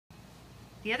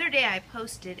The other day I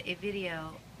posted a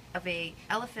video of a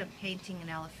elephant painting an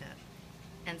elephant,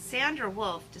 and Sandra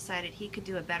Wolff decided he could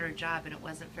do a better job and it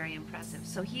wasn't very impressive.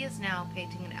 So he is now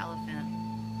painting an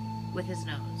elephant with his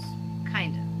nose.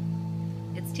 Kinda.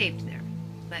 It's taped there.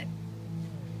 But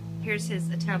here's his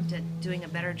attempt at doing a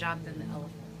better job than the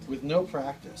elephant. With no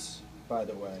practice, by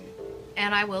the way.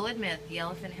 And I will admit, the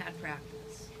elephant had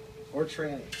practice. Or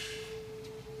training.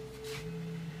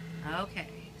 Okay,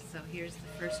 so here's the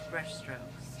first brush strokes.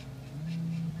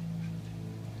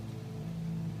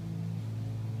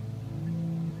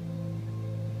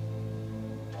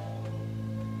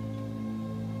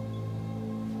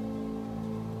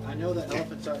 I know that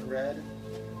elephants aren't red,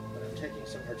 but I'm taking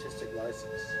some artistic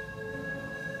license.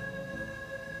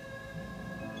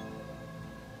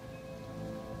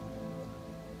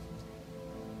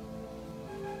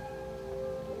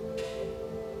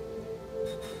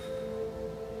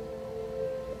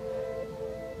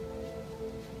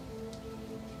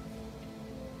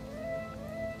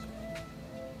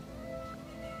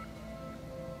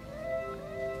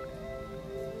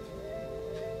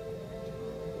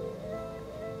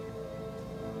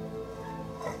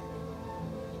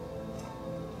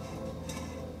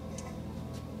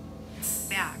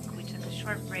 Back. We took a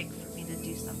short break for me to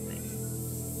do something.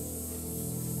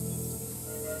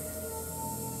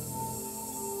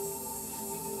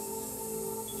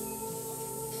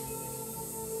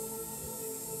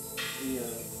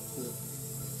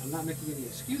 I'm not making any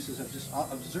excuses, I'm just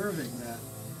observing that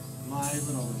my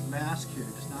little mask here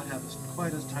does not have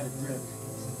quite as tight a grip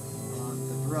on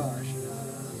the brush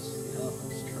as the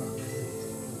elephant's trunk.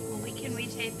 Well, we can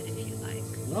retape it if you like.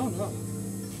 No, no.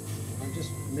 I'm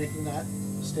just making that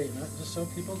statement just so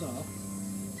people know.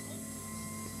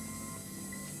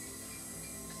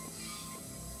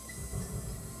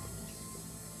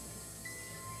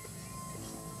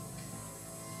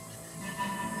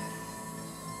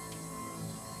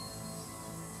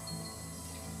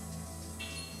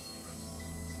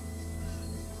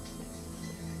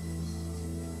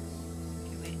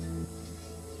 Okay, wait.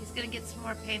 He's gonna get some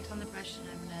more paint on the brush and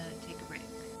I'm gonna take a break.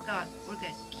 Go on, we're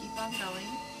good. Keep on going.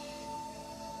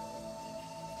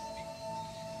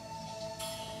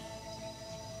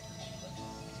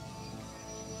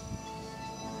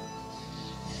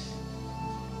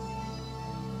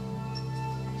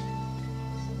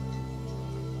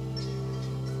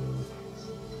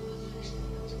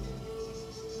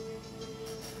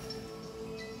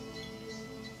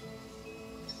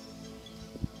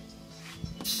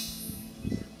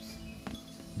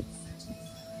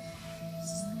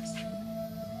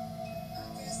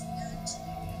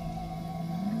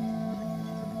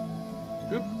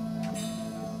 Oop.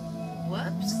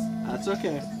 Whoops. That's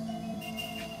okay.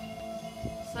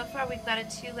 So far we've got a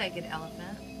two-legged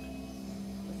elephant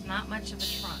with not much of a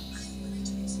trunk.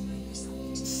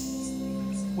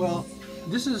 Well,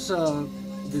 this is the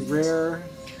rare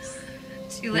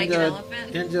Two-legged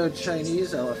elephant?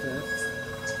 Indo-Chinese elephant.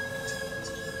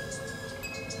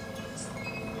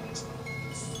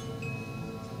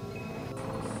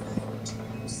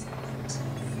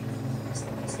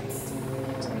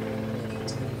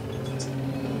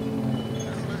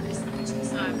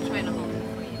 I'm trying to hold it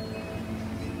for you.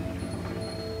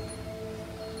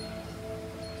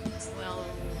 Well,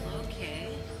 okay.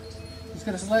 He's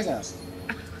got his leg up.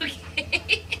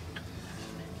 Okay.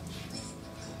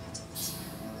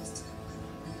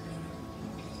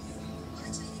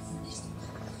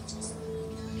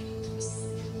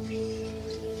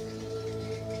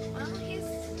 Well,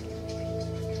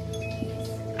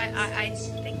 I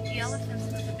think the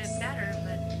elephant's was a bit better,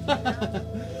 but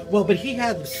Well, but he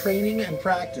had training and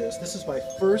practice. This is my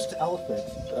first elephant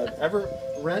I've ever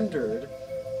rendered,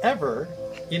 ever,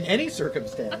 in any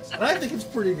circumstance. And I think it's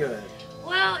pretty good.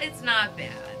 well, it's not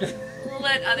bad. We'll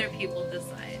let other people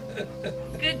decide.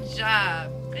 Good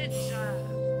job. Good job.